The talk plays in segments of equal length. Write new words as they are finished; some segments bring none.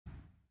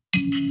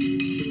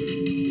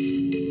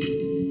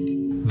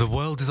The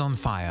world is on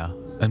fire,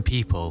 and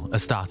people are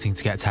starting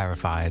to get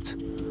terrified.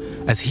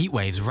 As heat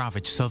waves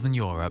ravage southern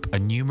Europe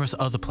and numerous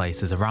other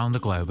places around the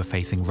globe are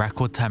facing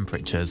record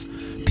temperatures,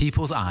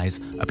 people's eyes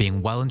are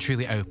being well and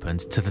truly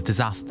opened to the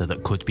disaster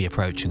that could be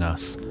approaching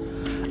us.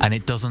 And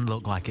it doesn't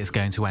look like it's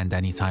going to end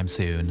anytime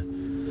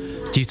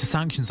soon. Due to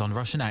sanctions on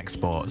Russian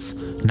exports,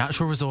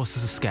 natural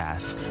resources are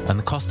scarce and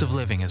the cost of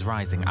living is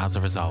rising as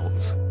a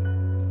result.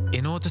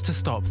 In order to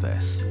stop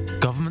this,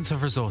 governments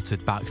have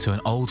resorted back to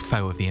an old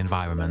foe of the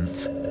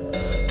environment.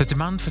 The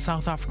demand for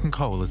South African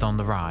coal is on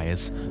the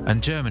rise,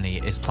 and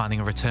Germany is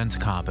planning a return to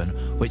carbon,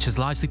 which has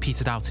largely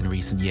petered out in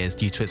recent years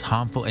due to its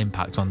harmful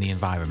impact on the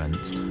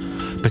environment.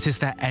 But is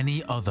there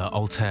any other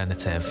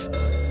alternative?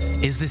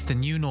 Is this the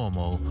new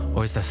normal,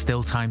 or is there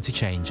still time to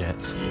change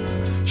it?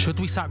 Should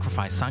we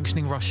sacrifice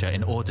sanctioning Russia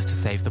in order to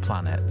save the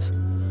planet?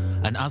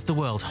 And as the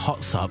world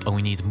hots up and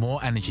we need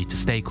more energy to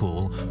stay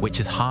cool,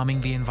 which is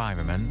harming the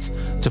environment,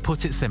 to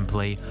put it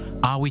simply,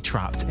 are we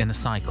trapped in a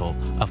cycle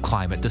of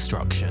climate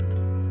destruction?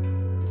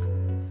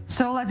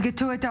 So let's get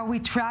to it. Are we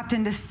trapped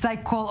in this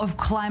cycle of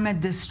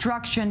climate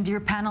destruction? Dear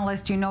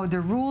panelists, you know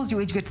the rules. You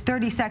each get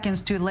 30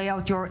 seconds to lay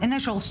out your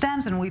initial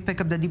stance, and we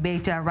pick up the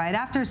debate right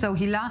after. So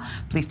Hila,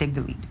 please take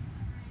the lead.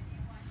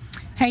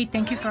 Hey,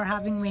 thank you for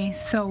having me.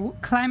 So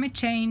climate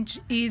change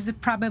is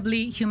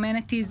probably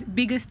humanity's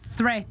biggest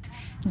threat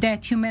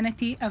that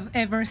humanity have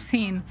ever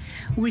seen.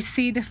 We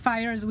see the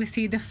fires, we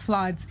see the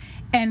floods.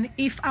 And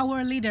if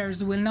our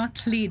leaders will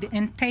not lead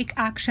and take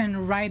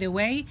action right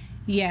away,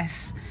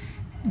 yes,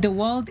 the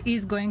world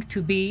is going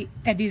to be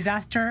a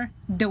disaster.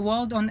 The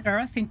world on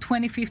Earth in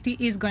 2050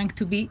 is going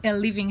to be a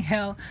living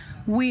hell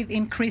with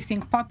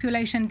increasing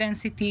population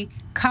density,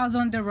 cars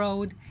on the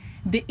road.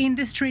 The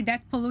industry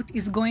that pollute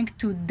is going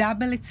to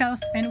double itself,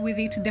 and with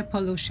it, the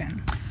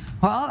pollution.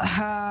 Well,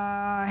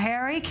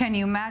 Harry, can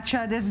you match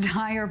this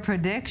dire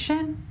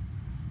prediction?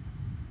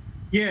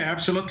 Yeah,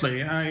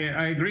 absolutely.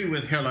 I agree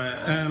with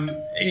Hila.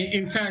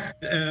 In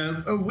fact,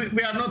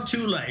 we are not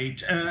too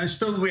late.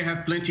 Still, we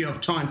have plenty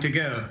of time to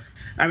go.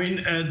 I mean,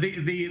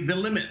 the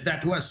limit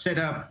that was set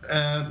up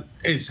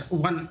is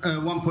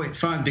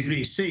 1.5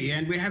 degrees C,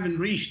 and we haven't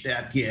reached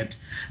that yet.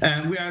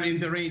 We are in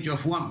the range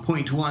of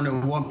 1.1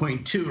 or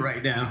 1.2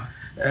 right now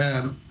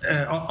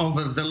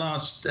over the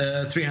last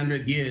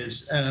 300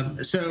 years.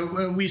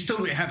 So we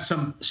still have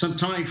some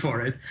time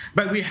for it,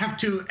 but we have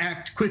to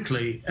act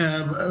quickly.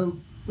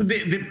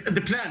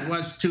 The plan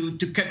was to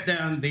cut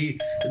down the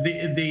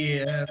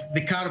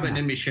carbon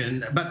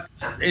emission, but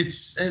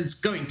it's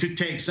going to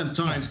take some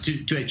time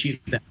to achieve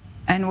that.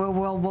 And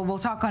we'll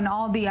talk on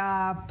all the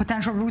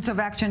potential routes of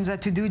actions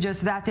to do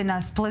just that in a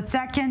split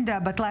second.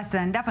 But last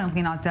and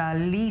definitely not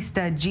least,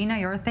 Gina,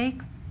 your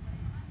take?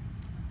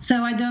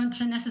 So I don't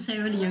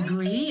necessarily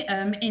agree.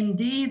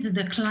 Indeed,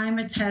 the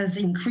climate has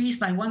increased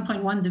by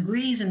 1.1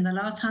 degrees in the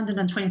last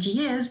 120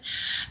 years.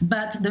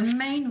 But the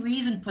main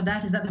reason for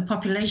that is that the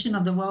population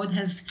of the world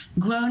has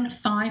grown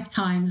 5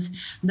 times.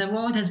 The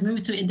world has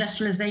moved to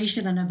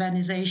industrialization and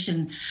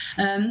urbanization.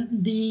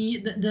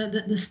 The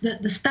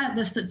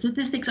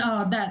statistics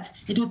are that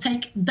it will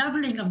take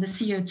doubling of the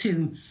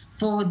CO2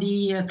 for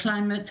the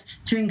climate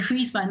to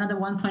increase by another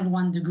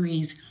 1.1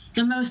 degrees.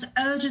 The most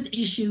urgent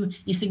issue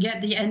is to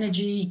get the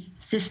energy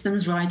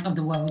systems right of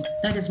the world.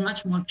 That is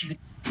much more true.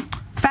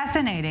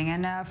 Fascinating.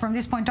 And from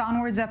this point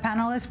onwards,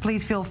 panelists,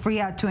 please feel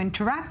free to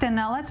interact. And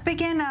let's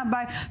begin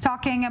by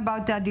talking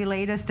about the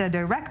latest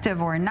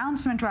directive or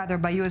announcement, rather,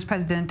 by U.S.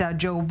 President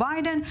Joe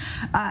Biden,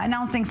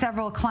 announcing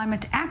several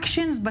climate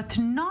actions, but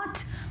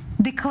not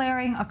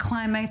declaring a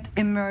climate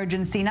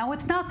emergency. Now,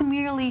 it's not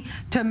merely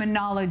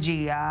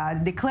terminology.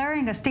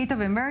 Declaring a state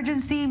of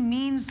emergency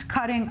means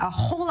cutting a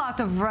whole lot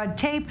of red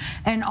tape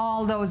and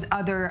all those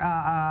other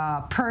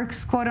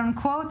perks, quote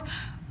unquote.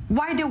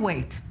 Why the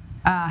wait,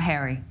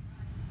 Harry?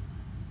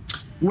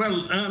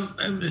 Well,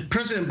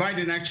 President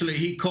Biden actually,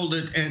 he called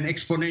it an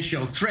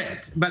exponential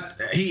threat, but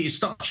he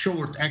stopped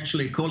short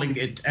actually calling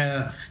it,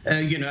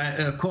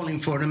 calling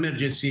for an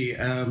emergency,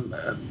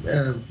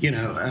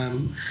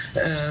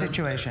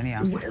 situation,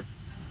 yeah.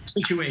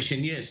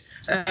 Situation, yes.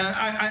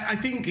 I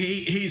think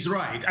he's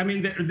right. I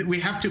mean, we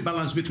have to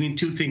balance between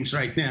two things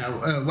right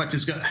now, what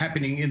is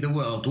happening in the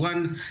world.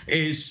 One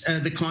is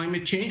the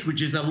climate change,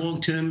 which is a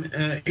long-term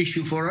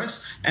issue for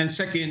us. And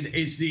second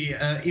is the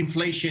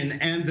inflation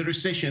and the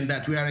recession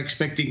that we are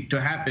expecting to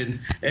happen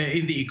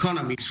in the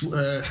economies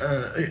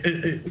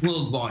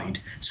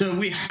worldwide. So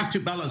we have to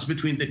balance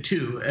between the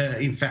two,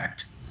 in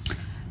fact.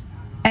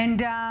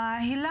 And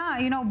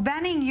Hila,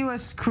 banning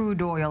U.S.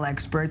 crude oil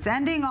exports,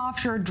 ending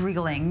offshore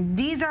drilling,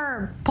 these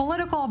are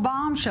political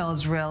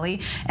bombshells,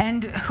 really.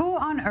 And who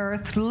on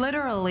earth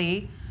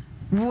literally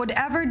would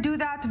ever do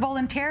that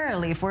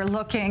voluntarily if we're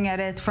looking at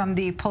it from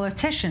the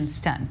politician's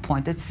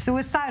standpoint? It's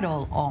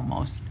suicidal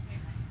almost.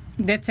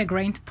 That's a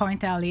great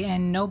point, Ali,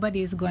 and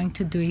nobody is going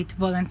to do it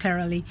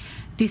voluntarily.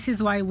 This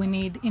is why we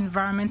need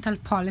environmental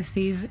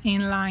policies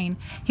in line.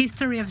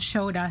 History has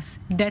showed us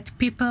that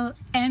people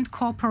and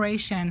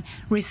corporation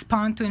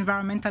respond to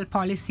environmental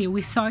policy.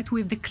 We saw it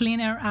with the Clean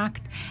Air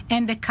Act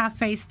and the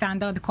CAFE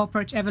standard, the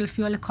Corporate Aviation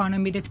Fuel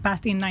Economy, that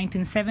passed in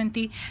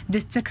 1970,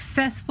 that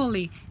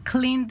successfully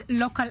cleaned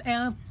local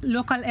air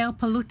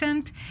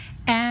pollutant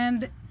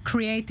and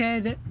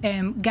created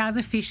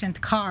gas-efficient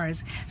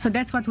cars. So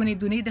that's what we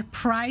need. We need a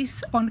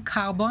price on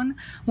carbon.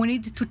 We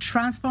need to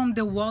transform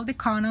the world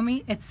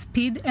economy at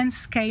speed and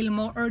scale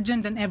more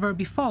urgent than ever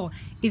before.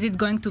 Is it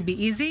going to be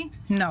easy?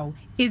 No.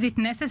 Is it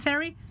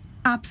necessary?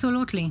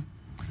 Absolutely.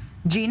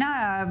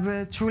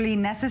 Gina, truly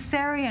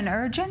necessary and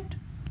urgent?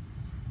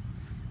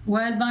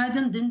 Well,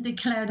 Biden didn't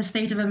declare the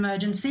state of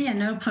emergency, and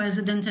no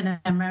president in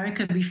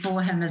America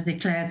before him has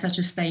declared such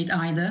a state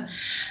either.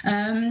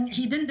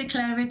 He didn't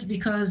declare it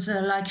because,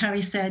 like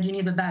Harry said, you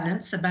need a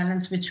balance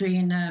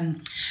between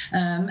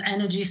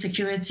energy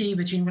security,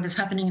 between what is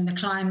happening in the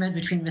climate,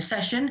 between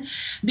recession.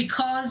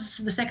 Because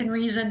the second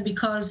reason,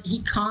 because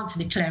he can't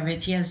declare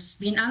it. He has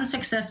been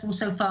unsuccessful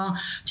so far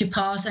to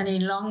pass any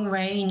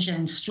long-range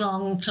and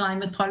strong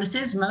climate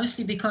policies,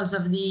 mostly because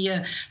of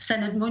the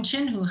Senate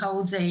Munchin, who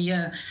holds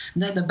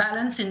the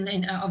balance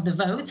of the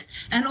vote,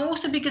 and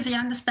also because he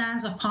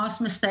understands of past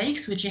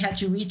mistakes, which he had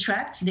to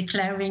retract,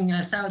 declaring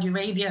Saudi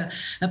Arabia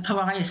a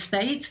pariah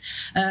state,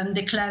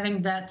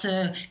 declaring that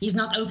he's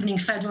not opening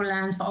federal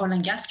lands for oil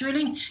and gas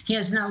drilling. He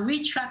has now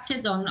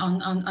retracted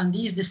on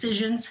these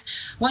decisions.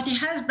 What he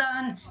has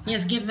done, he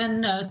has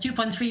given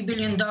 $2.3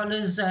 billion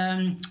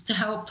to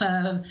help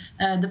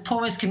the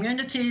poorest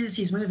communities.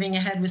 He's moving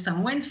ahead with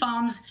some wind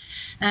farms.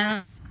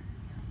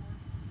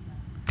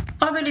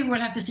 Probably we'll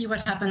have to see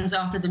what happens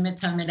after the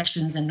midterm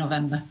elections in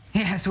November.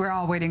 Yes, we're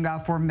all waiting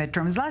for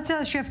midterms. Let's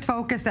shift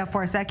focus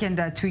for a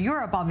second to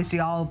Europe, obviously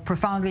all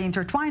profoundly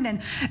intertwined.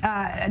 And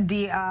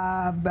the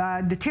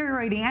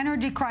deteriorating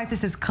energy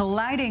crisis is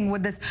colliding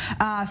with this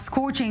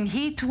scorching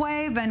heat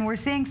wave. And we're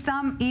seeing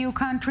some EU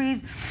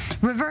countries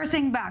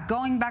reversing back,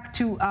 going back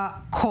to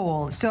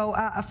coal. So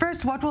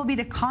first, what will be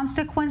the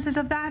consequences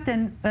of that?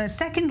 And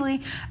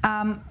secondly,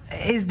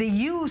 is the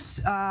use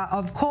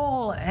of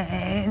coal,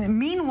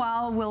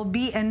 meanwhile, will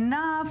be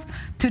enough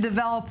to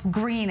develop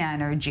green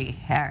energy,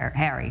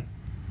 Harry?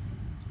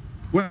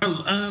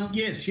 Well,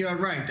 yes, you are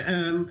right.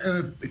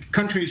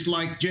 Countries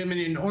like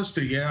Germany and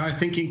Austria are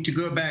thinking to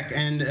go back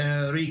and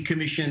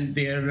recommission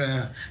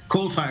their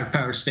coal-fired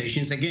power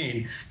stations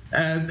again.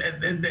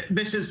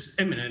 This is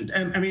imminent.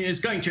 I mean, it's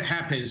going to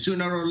happen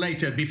sooner or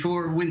later,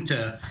 before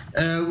winter.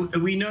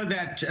 We know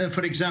that,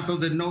 for example,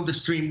 the Nord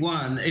Stream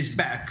 1 is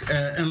back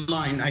in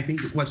line, I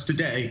think it was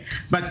today.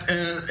 But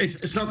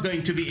it's not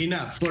going to be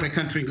enough for a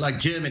country like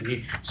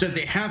Germany. So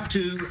they have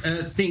to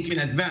think in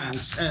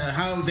advance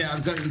how they are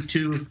going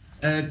to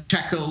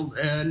tackle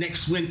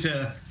next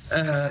winter,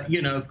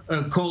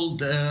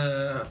 cold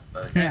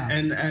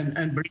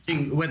and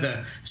breathing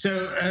weather.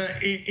 So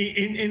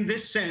in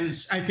this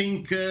sense, I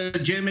think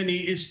Germany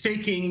is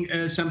taking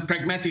some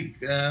pragmatic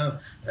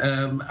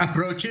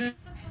approaches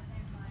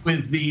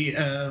with the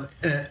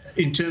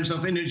in terms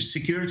of energy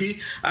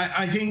security.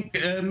 I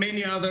think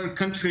many other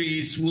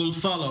countries will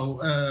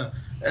follow.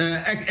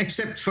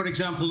 Except, for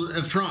example,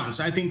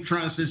 France. I think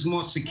France is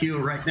more secure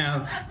right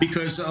now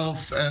because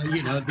of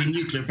the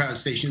nuclear power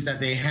stations that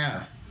they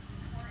have.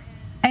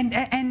 And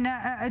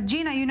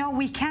Gina,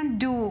 we can't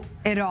do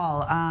it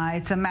all.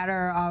 It's a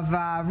matter of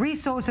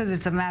resources.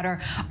 It's a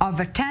matter of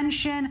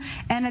attention.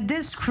 And at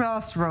this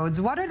crossroads,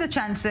 what are the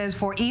chances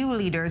for EU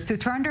leaders to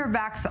turn their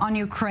backs on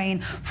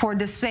Ukraine for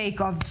the sake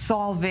of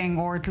solving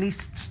or at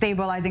least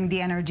stabilizing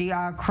the energy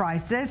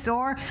crisis?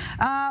 Or,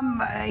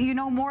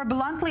 more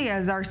bluntly,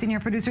 as our senior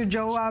producer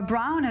Joe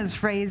Brown has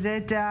phrased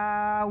it,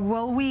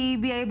 will we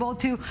be able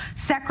to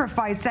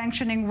sacrifice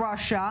sanctioning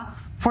Russia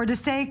for the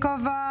sake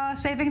of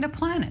saving the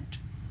planet?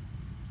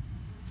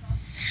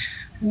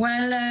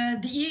 Well,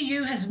 the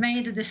EU has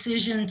made a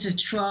decision to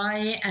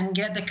try and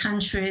get the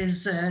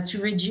countries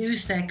to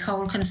reduce their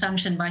coal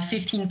consumption by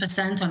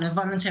 15% on a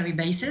voluntary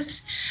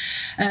basis.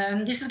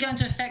 This is going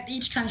to affect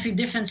each country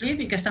differently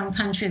because some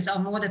countries are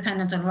more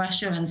dependent on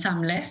Russia and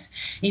some less.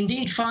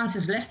 Indeed, France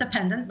is less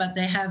dependent, but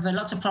they have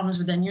lots of problems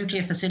with their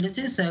nuclear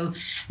facilities. So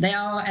they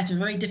are at a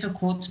very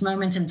difficult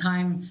moment in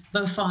time,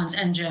 both France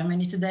and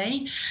Germany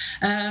today.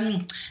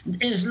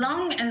 As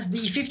long as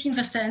the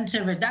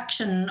 15%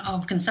 reduction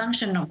of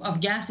consumption of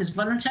gas is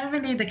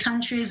voluntarily, the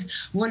countries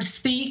will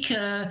speak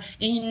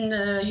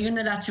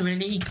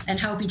unilaterally and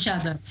help each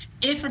other.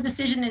 If a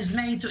decision is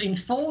made to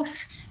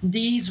enforce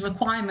these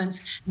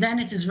requirements, then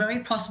it is very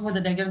possible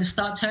that they're going to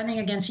start turning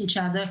against each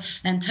other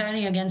and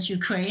turning against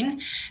Ukraine,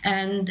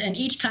 and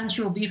each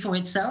country will be for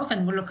itself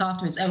and will look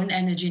after its own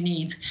energy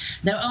needs.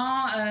 There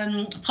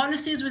are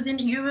policies within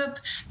Europe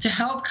to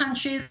help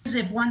countries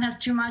if one has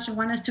too much and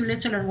one has too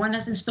little and one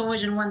has in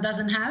storage and one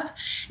doesn't have.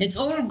 It's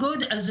all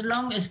good as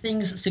long as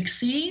things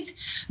succeed.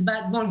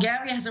 but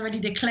Bulgaria has already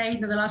declared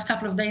in the last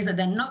couple of days that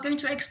they're not going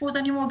to export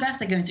any more gas.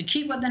 They're going to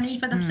keep what they need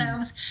for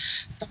themselves.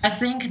 So I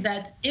think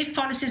that if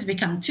policies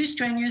become too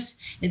strenuous,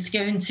 it's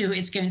going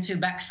to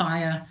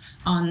backfire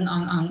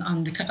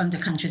on the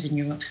countries in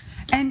Europe.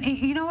 And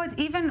you know what?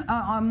 Even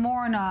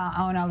more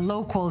on a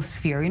local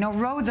sphere, you know,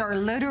 roads are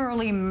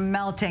literally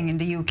melting in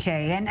the UK,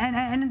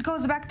 and it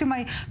goes back to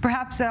my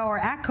or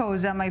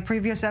echoes my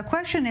previous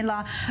question,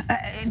 Hila.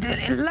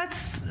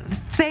 Let's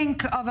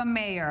think of a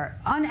mayor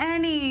on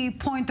any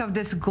point of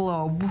this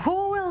globe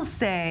who will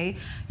say,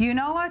 you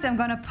know what, I'm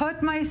going to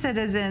put my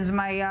citizens,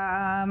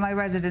 my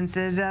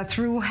residences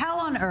through hell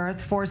on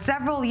earth for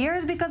several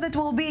years because it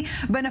will be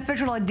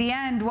beneficial at the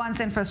end once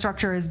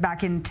infrastructure is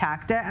back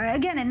intact.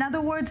 Again, in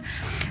other words,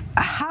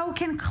 how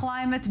can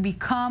climate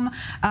become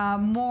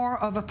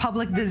more of a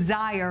public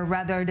desire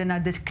rather than a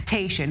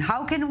dictation?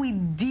 How can we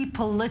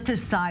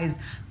depoliticize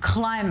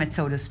climate,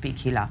 so to speak,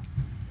 Hila?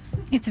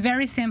 It's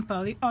very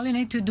simple. All you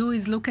need to do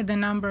is look at the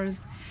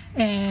numbers.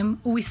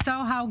 We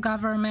saw how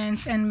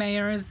governments and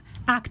mayors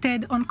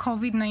acted on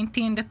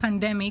COVID-19, the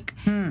pandemic.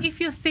 If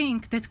you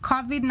think that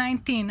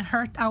COVID-19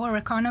 hurt our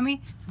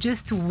economy,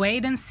 just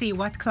wait and see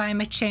what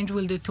climate change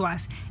will do to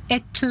us.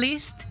 At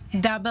least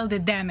double the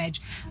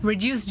damage,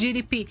 reduce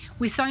GDP.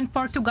 We saw in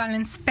Portugal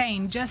and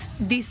Spain just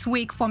this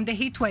week from the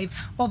heat wave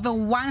over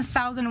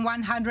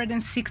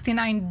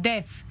 1,169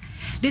 deaths.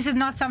 This is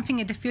not something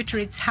in the future,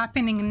 it's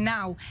happening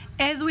now.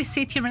 As we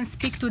sit here and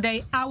speak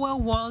today, our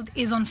world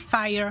is on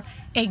fire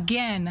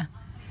again.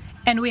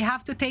 And we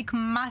have to take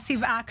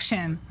massive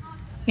action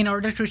in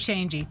order to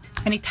change it.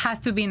 And it has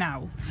to be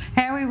now.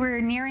 Harry,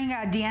 we're nearing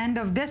the end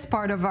of this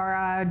part of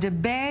our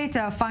debate.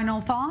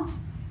 Final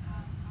thoughts?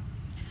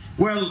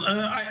 Well,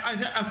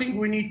 I think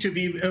we need to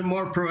be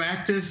more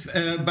proactive,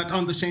 but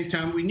on the same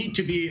time, we need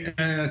to be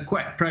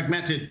quite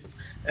pragmatic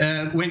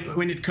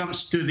when it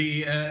comes to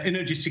the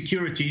energy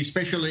security,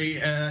 especially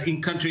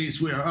in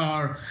countries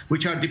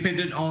which are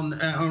dependent on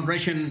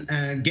Russian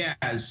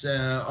gas,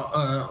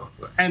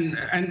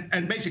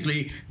 and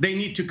basically they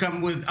need to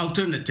come with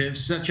alternatives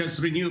such as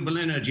renewable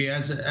energy,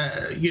 as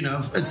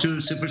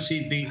to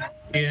supersede the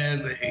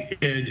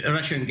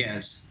Russian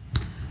gas.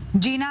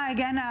 Gina,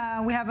 again,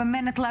 we have a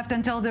minute left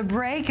until the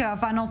break.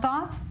 Final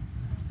thoughts?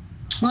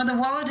 Well, the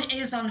world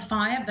is on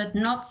fire, but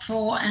not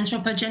for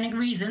anthropogenic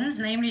reasons.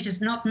 Namely, it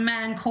is not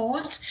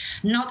man-caused,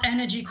 not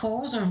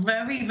energy-caused. A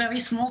very, very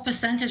small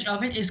percentage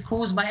of it is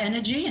caused by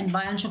energy and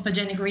by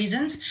anthropogenic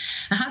reasons.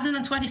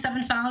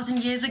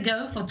 127,000 years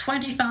ago, for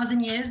 20,000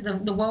 years,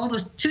 the world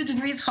was 2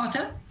 degrees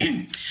hotter.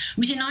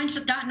 Between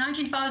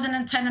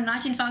 19,010 and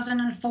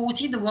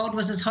 19,040, the world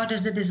was as hot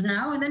as it is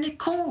now, and then it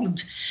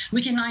cooled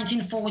between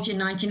 1940 and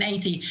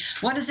 1980.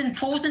 What is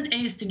important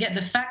is to get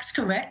the facts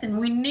correct, and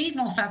we need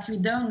more facts. We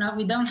don't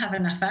have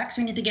enough facts.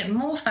 We need to get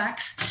more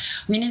facts.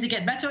 We need to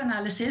get better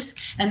analysis,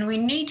 and we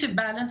need to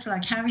balance,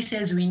 like Harry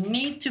says, we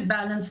need to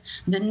balance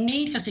the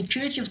need for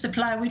security of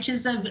supply, which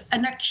is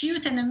an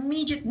acute and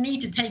immediate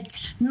need to take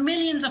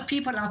millions of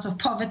people out of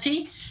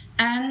poverty,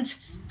 and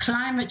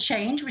climate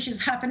change, which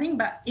is happening,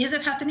 but is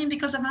it happening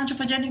because of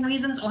anthropogenic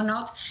reasons or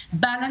not?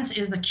 Balance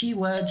is the key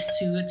word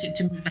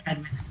to move ahead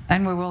with.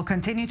 And we will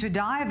continue to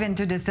dive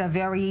into this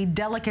very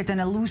delicate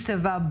and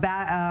elusive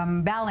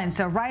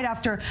balance right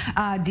after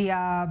the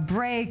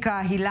break.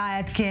 Hila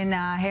Etkin,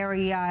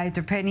 Hila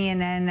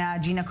Etkin,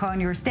 and Gina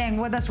Cohen, you're staying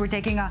with us. We're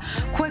taking a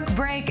quick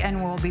break,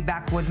 and we'll be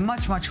back with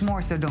much, much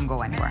more, so don't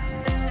go anywhere.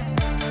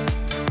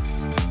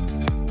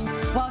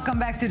 Welcome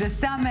back to the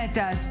summit.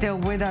 Still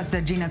with us,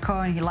 Gina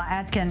Cohen, Hila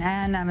Etkin,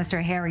 and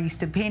Mr. Harry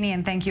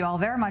Istepanian. Thank you all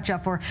very much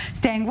for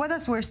staying with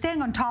us. We're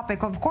staying on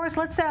topic. Of course,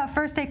 let's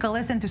first take a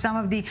listen to some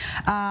of the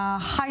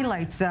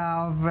highlights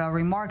of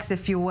remarks,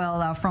 if you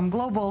will, from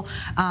global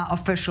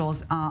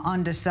officials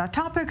on this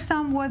topic.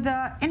 Some with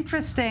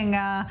interesting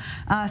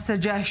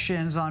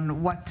suggestions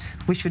on what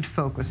we should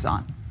focus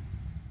on.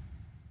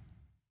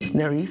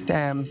 There is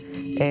a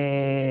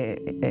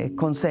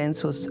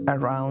consensus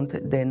around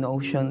the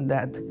notion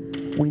that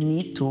we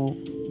need to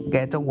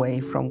get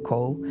away from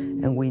coal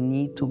and we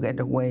need to get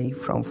away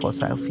from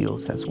fossil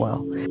fuels as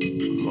well.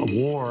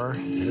 A war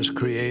has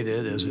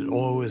created, as it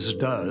always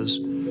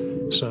does,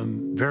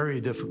 some very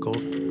difficult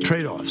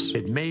trade-offs.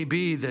 It may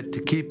be that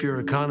to keep your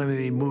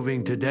economy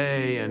moving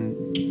today and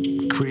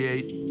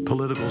create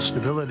political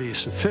stability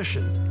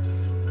sufficient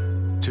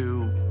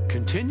to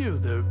continue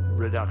the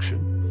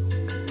reduction,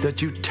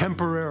 that you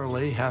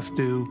temporarily have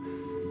to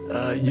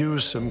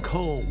use some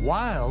coal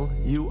while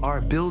you are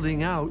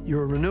building out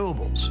your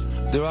renewables.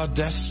 There are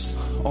deaths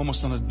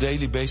almost on a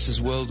daily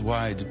basis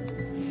worldwide,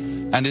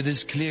 and it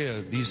is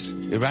clear these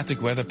erratic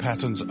weather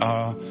patterns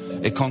are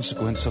a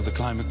consequence of the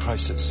climate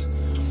crisis.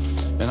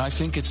 And I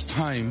think it's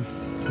time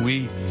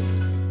we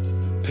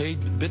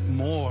paid a bit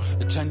more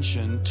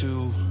attention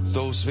to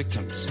those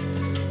victims.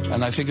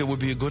 And I think it would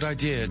be a good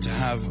idea to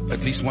have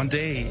at least one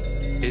day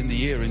in the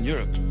year in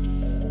Europe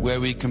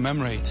where we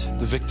commemorate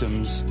the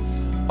victims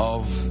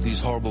of these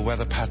horrible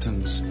weather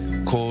patterns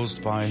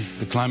caused by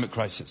the climate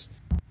crisis.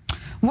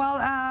 Well,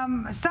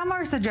 some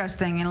are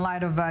suggesting, in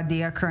light of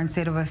the current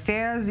state of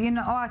affairs, you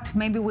know what,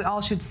 maybe we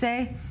all should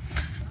say,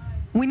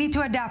 we need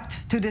to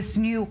adapt to this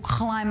new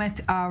climate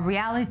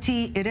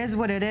reality. It is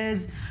what it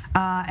is,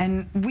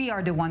 and we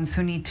are the ones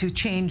who need to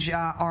change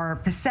our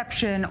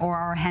perception or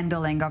our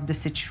handling of the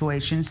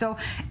situation. So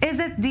is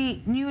it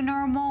the new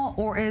normal,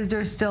 or is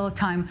there still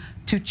time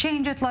to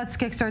change it? Let's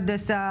kickstart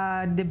this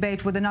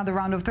debate with another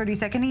round of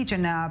 30-second each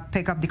and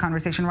pick up the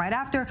conversation right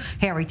after.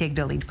 Harry, take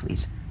the lead,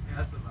 please.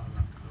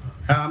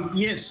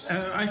 Yes,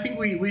 I think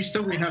we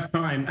still have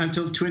time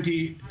until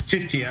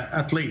 2050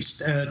 at least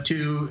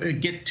to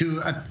get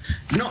to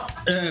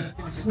not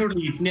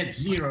fully net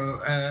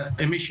zero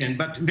emission,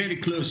 but very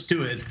close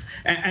to it.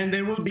 And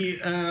there will be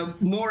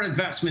more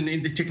advancement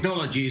in the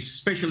technologies,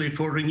 especially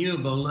for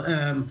renewable.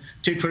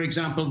 Take, for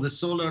example, the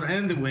solar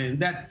and the wind.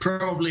 That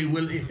probably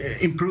will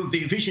improve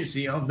the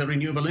efficiency of the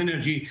renewable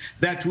energy.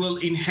 That will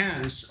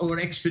enhance or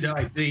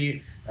expedite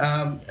the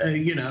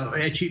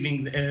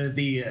achieving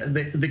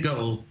the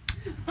goal.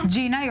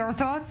 Gina, your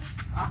thoughts?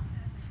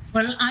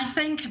 Well, I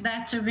think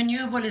that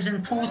renewable is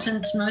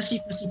important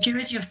mostly for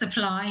security of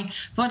supply,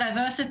 for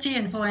diversity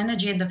and for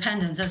energy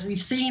independence. As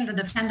we've seen, the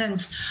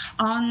dependence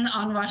on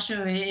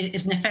Russia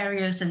is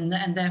nefarious, and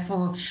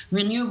therefore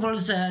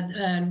renewables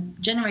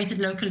generated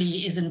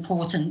locally is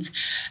important.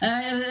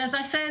 As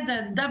I said,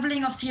 the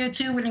doubling of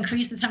CO2 will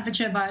increase the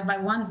temperature by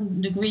 1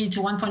 degree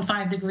to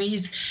 1.5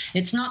 degrees.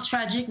 It's not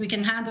tragic. We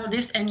can handle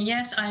this. And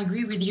yes, I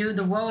agree with you.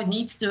 The world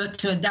needs to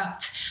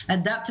adapt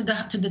to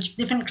the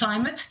different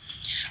climate.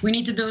 We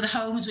need to build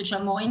homes which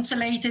are more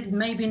insulated,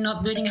 maybe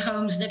not building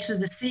homes next to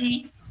the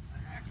sea.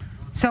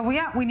 So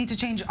we need to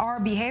change our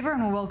behavior,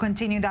 and we will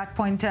continue that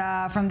point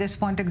from this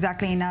point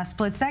exactly in a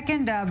split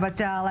second. But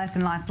last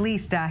and not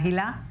least,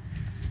 Hila.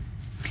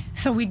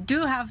 So we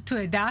do have to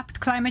adapt.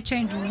 Climate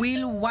change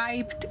will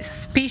wipe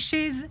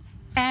species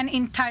and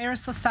entire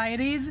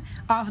societies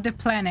of the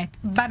planet.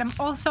 But I'm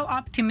also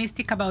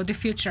optimistic about the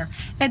future.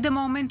 At the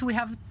moment,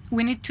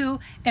 we need to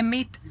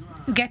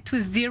get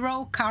to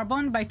zero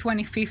carbon by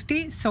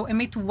 2050. So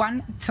abate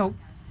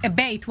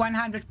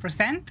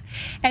 100%.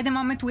 At the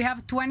moment, we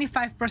have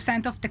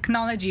 25% of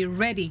technology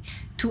ready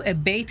to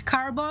abate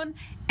carbon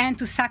and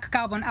to suck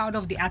carbon out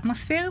of the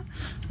atmosphere.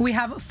 We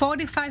have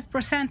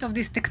 45% of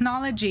this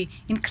technology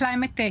in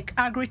climate tech,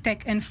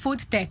 agri-tech, and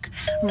food tech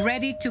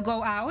ready to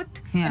go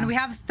out, and we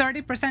have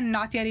 30%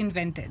 not yet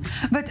invented.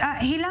 But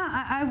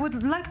Hila, I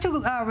would like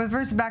to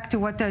reverse back to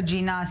what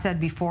Gina said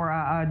before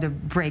the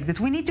break, that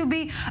we need to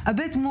be a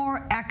bit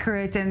more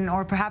accurate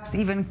or perhaps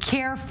even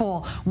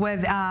careful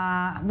with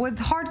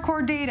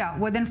hardcore data,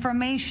 with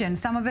information,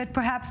 some of it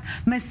perhaps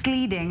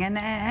misleading. And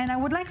I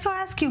would like to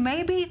ask you,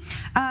 maybe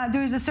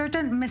there's a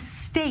certain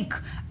mistake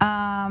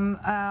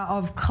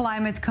of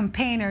climate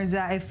campaigners,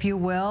 if you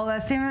will,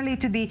 similarly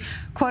to the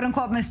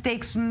quote-unquote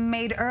mistakes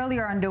made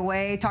earlier on the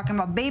way, talking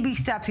about baby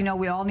steps, you know,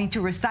 we all need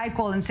to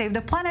recycle and save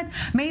the planet.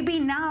 Maybe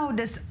now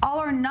this all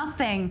or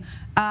nothing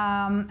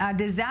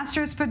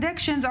disastrous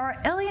predictions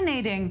are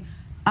alienating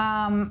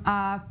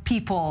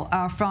people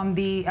from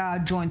the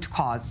joint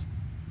cause.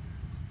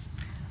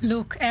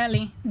 Look,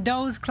 Ellie,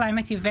 those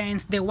climate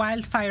events, the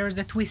wildfires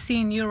that we see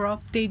in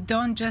Europe, they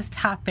don't just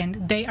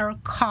happen. They are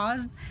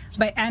caused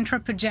by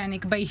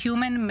anthropogenic, by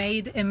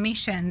human-made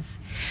emissions.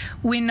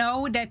 We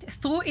know that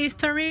through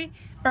history,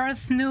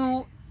 Earth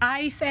knew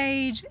ice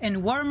age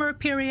and warmer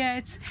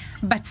periods,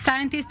 but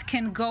scientists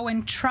can go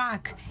and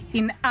track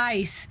in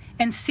ice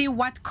and see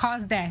what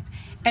caused that.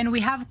 And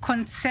we have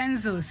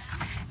consensus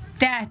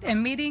that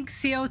emitting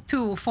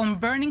CO2 from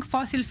burning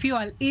fossil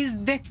fuel is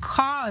the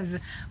cause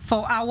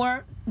for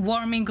our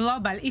warming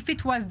global. If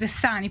it was the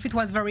sun, if it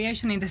was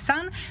variation in the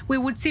sun, we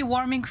would see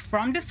warming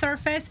from the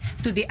surface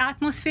to the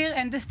atmosphere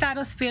and the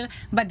stratosphere,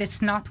 but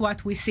that's not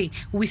what we see.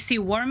 We see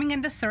warming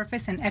in the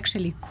surface and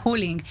actually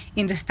cooling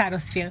in the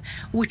stratosphere,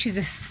 which is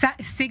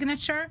a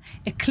signature,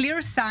 a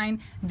clear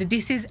sign that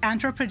this is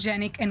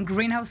anthropogenic and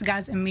greenhouse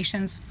gas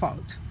emissions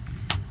fault.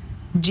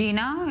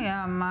 Gina,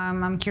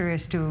 I'm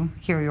curious to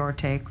hear your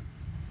take.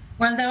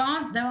 Well, there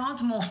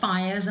aren't more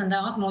fires and there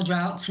aren't more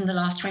droughts in the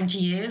last 20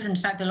 years. In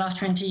fact, the last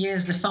 20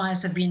 years, the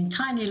fires have been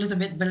tiny little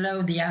bit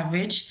below the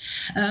average.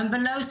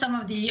 Below some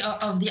of the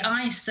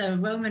ice,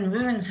 Roman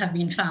ruins have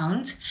been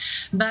found.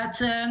 But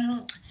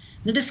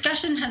the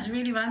discussion has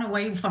really run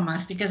away from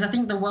us, because I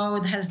think the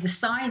world has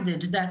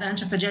decided that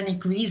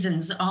anthropogenic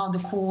reasons are the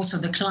cause for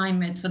the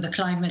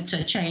climate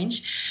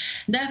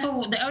change.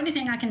 Therefore, the only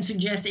thing I can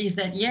suggest is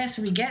that, yes,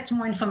 we get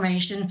more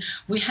information,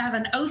 we have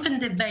an open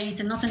debate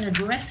and not an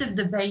aggressive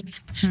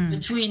debate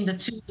between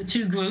the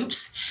two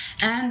groups,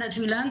 and that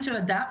we learn to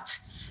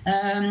adapt.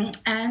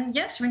 And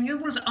yes,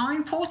 renewables are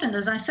important.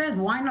 As I said,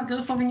 why not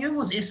go for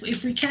renewables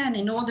if we can,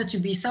 in order to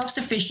be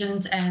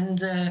self-sufficient and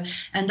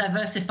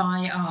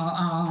diversify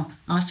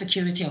our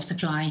security of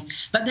supply.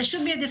 But there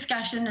should be a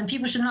discussion, and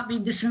people should not be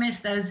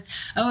dismissed as,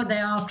 oh, they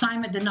are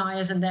climate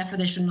deniers and therefore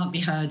they should not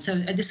be heard.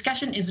 So a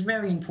discussion is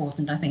very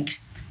important, I think.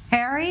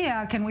 Harry,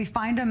 can we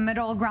find a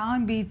middle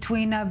ground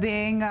between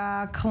being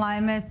a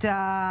climate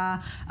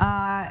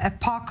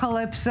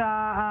apocalypse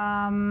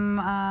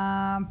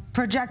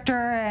projector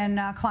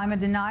and climate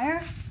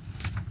denier?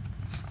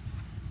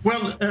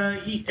 Well,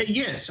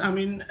 yes. I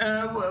mean,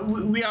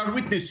 we are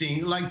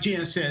witnessing, like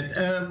Gina said,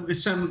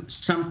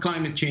 some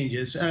climate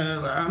changes.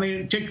 I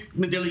mean, take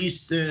Middle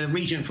East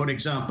region, for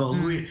example.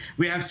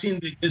 We have seen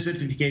the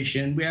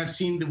desertification. We have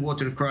seen the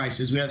water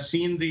crisis. We have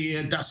seen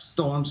the dust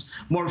storms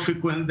more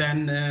frequent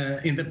than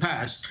in the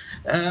past.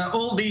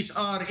 All these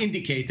are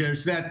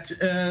indicators that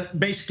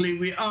basically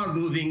we are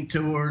moving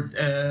toward,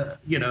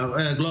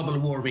 global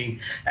warming,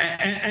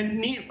 and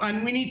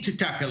we need to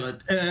tackle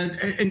it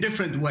in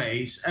different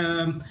ways.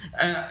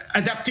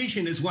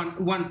 Adaptation is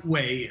one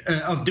way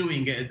of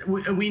doing it.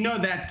 We know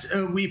that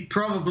we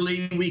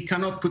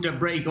cannot put a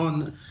brake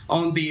on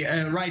the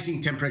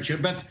rising temperature,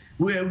 but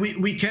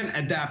we can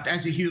adapt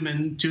as a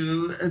human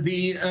to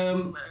the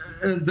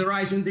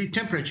rise in the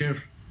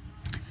temperature.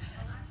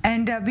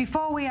 And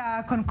before we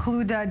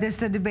conclude this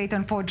debate,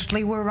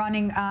 unfortunately, we're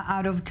running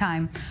out of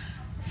time.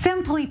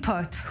 Simply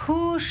put,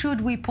 who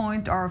should we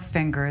point our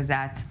fingers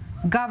at?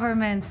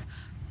 Governments,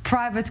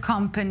 private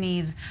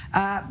companies?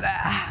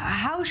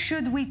 How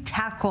should we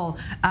tackle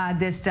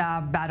this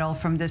battle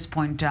from this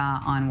point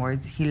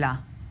onwards? Hila?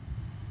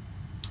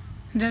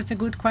 That's a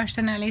good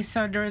question, Ellie.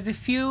 So there's a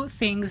few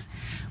things.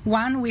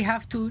 One, we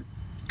have to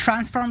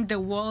transform the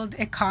world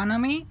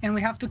economy, and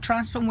we have to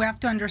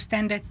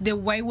understand that the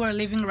way we're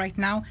living right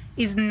now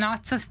is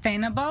not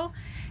sustainable,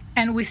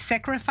 and we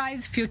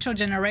sacrifice future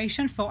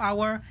generation for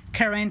our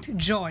current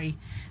joy.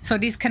 So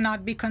this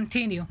cannot be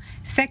continued.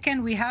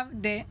 Second, we have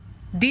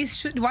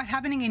what's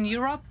happening in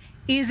Europe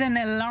is an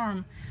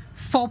alarm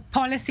for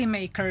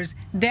policymakers.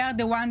 They are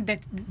the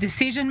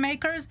decision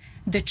makers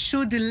that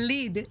should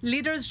lead.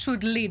 Leaders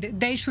should lead.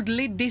 They should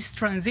lead this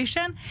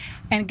transition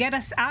and get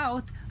us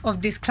out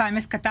of this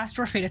climate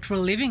catastrophe that we're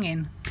living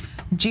in.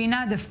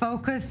 Gina, the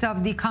focus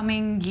of the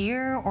coming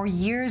year or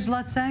years,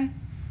 let's say?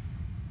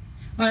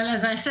 Well,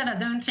 as I said, I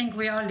don't think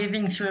we are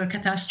living through a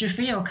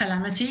catastrophe or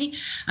calamity.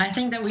 I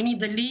think that we need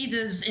the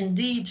leaders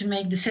indeed to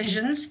make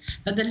decisions,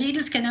 but the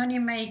leaders can only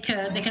make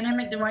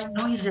the right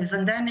noises,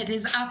 and then it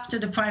is up to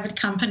the private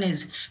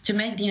companies to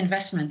make the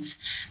investments.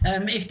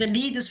 If the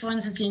leaders, for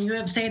instance, in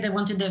Europe say they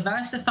want to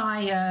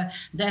diversify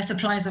their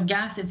supplies of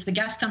gas, it's the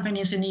gas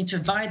companies who need to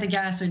buy the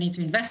gas, who need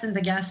to invest in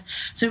the gas.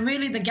 So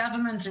really the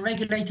governments, the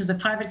regulators, the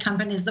private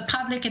companies, the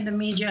public and the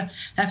media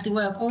have to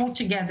work all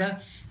together,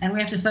 and we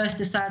have to first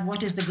decide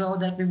what is the goal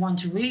that we want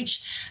to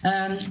reach.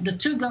 The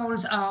two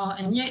goals are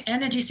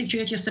energy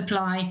security of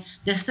supply.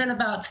 There's still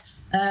about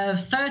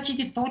 30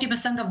 to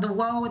 40% of the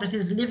world that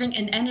is living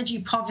in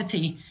energy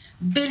poverty.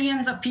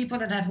 Billions of people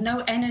that have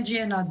no energy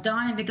and are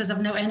dying because of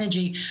no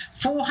energy.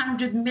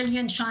 400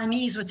 million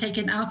Chinese were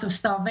taken out of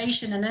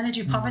starvation and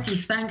energy poverty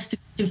thanks to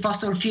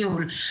fossil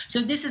fuel.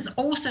 So this is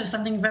also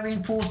something very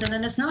important,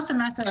 and it's not a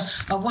matter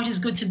of what is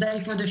good today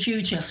for the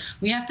future.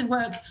 We have to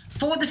work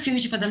for the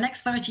future for the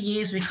next 30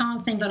 years. We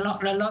can't think a lot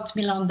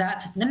beyond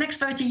that. The next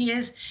 30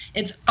 years,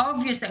 it's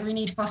obvious that we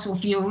need fossil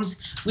fuels.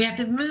 We have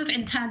to move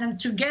in tandem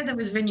together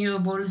with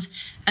renewables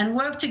and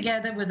work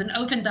together with an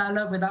open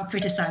dialogue without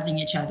criticizing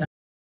each other.